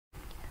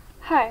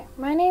Hi,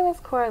 my name is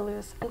Cora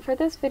Lewis, and for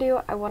this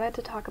video I wanted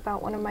to talk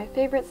about one of my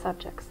favorite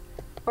subjects,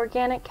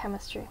 organic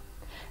chemistry.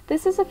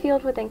 This is a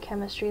field within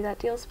chemistry that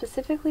deals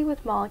specifically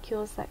with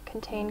molecules that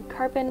contain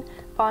carbon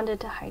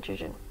bonded to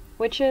hydrogen,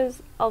 which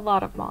is a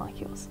lot of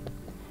molecules.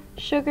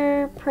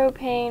 Sugar,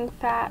 propane,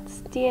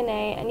 fats,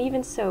 DNA, and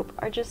even soap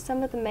are just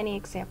some of the many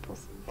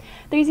examples.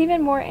 There's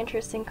even more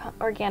interesting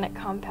organic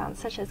compounds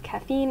such as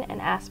caffeine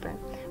and aspirin,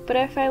 but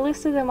if I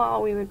listed them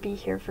all we would be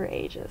here for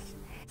ages.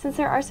 Since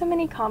there are so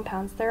many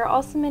compounds, there are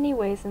also many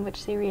ways in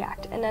which they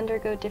react and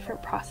undergo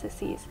different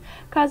processes,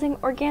 causing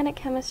organic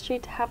chemistry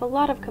to have a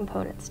lot of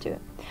components to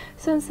it.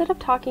 So instead of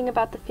talking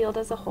about the field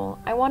as a whole,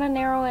 I want to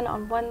narrow in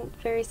on one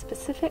very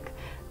specific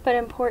but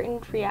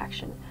important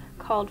reaction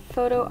called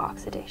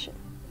photo-oxidation.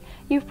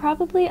 You've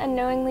probably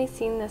unknowingly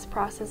seen this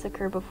process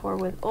occur before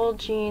with old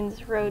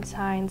jeans, road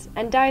signs,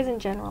 and dyes in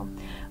general,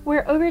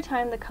 where over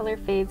time the color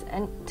fades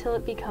until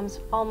it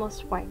becomes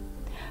almost white.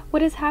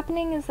 What is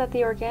happening is that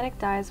the organic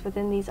dyes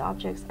within these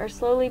objects are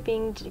slowly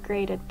being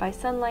degraded by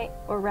sunlight,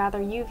 or rather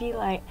UV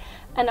light,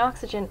 and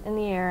oxygen in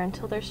the air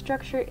until their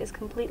structure is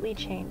completely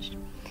changed.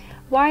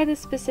 Why this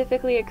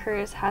specifically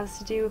occurs has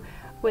to do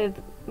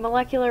with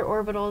molecular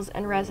orbitals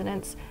and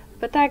resonance,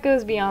 but that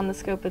goes beyond the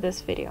scope of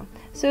this video.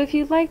 So if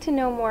you'd like to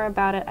know more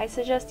about it, I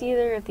suggest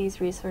either of these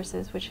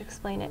resources which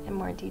explain it in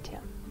more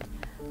detail.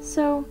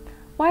 So,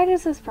 why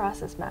does this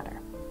process matter?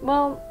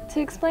 Well,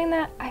 to explain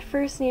that, I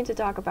first need to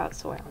talk about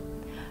soil.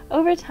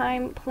 Over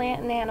time,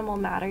 plant and animal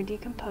matter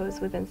decompose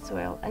within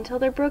soil until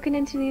they're broken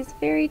into these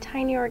very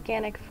tiny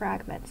organic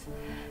fragments.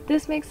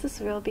 This makes the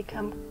soil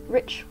become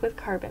rich with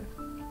carbon.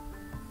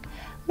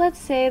 Let's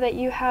say that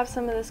you have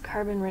some of this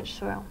carbon-rich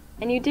soil,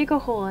 and you dig a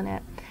hole in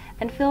it,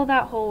 and fill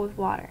that hole with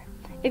water.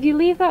 If you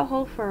leave that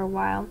hole for a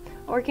while,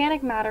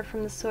 organic matter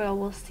from the soil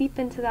will seep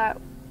into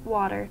that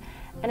water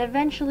and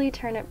eventually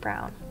turn it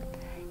brown.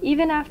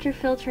 Even after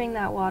filtering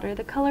that water,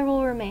 the color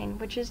will remain,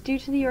 which is due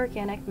to the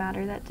organic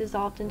matter that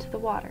dissolved into the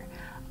water,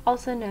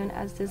 also known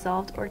as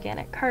dissolved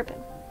organic carbon,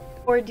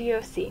 or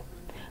DOC.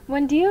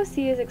 When DOC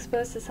is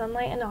exposed to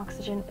sunlight and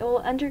oxygen, it will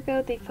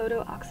undergo the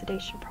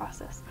photo-oxidation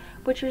process,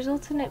 which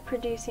results in it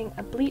producing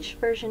a bleached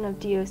version of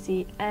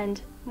DOC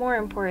and, more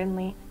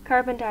importantly,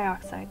 carbon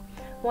dioxide,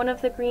 one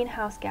of the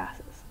greenhouse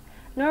gases.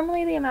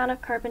 Normally, the amount of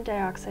carbon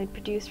dioxide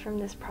produced from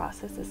this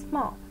process is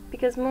small,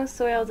 because most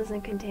soil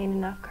doesn't contain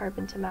enough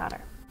carbon to matter.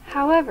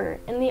 However,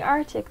 in the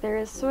Arctic there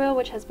is soil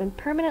which has been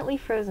permanently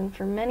frozen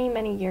for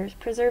many years,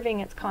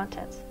 preserving its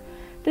contents.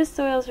 This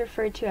soil is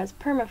referred to as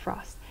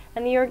permafrost,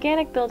 and the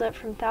organic buildup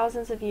from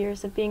thousands of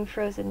years of being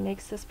frozen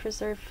makes this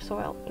preserved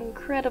soil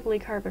incredibly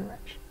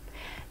carbon-rich.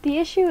 The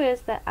issue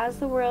is that as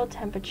the world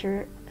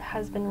temperature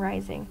has been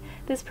rising,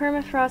 this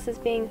permafrost is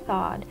being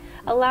thawed,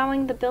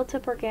 allowing the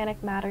built-up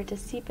organic matter to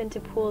seep into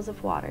pools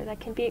of water that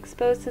can be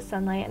exposed to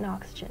sunlight and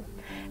oxygen.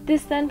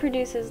 This then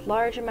produces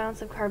large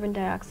amounts of carbon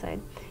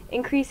dioxide,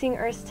 increasing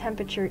Earth's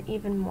temperature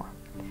even more.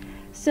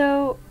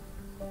 So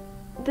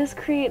this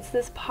creates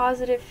this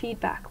positive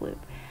feedback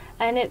loop,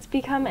 and it's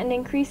become an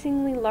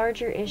increasingly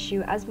larger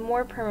issue as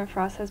more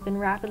permafrost has been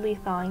rapidly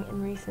thawing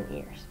in recent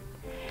years.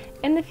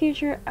 In the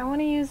future, I want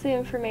to use the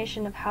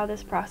information of how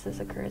this process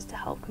occurs to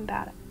help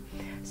combat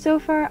it. So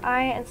far,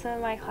 I and some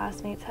of my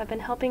classmates have been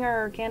helping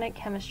our organic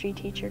chemistry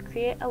teacher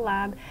create a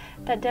lab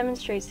that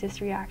demonstrates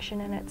this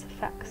reaction and its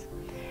effects.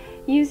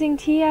 Using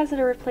tea as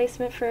a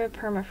replacement for a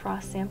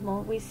permafrost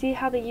sample, we see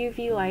how the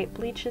UV light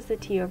bleaches the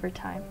tea over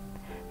time.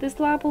 This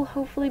lab will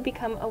hopefully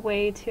become a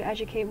way to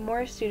educate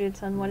more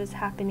students on what is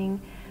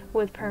happening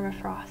with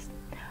permafrost.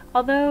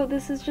 Although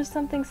this is just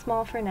something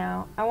small for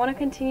now, I want to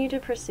continue to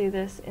pursue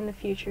this in the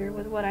future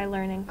with what I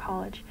learn in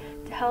college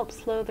to help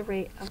slow the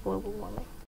rate of global warming.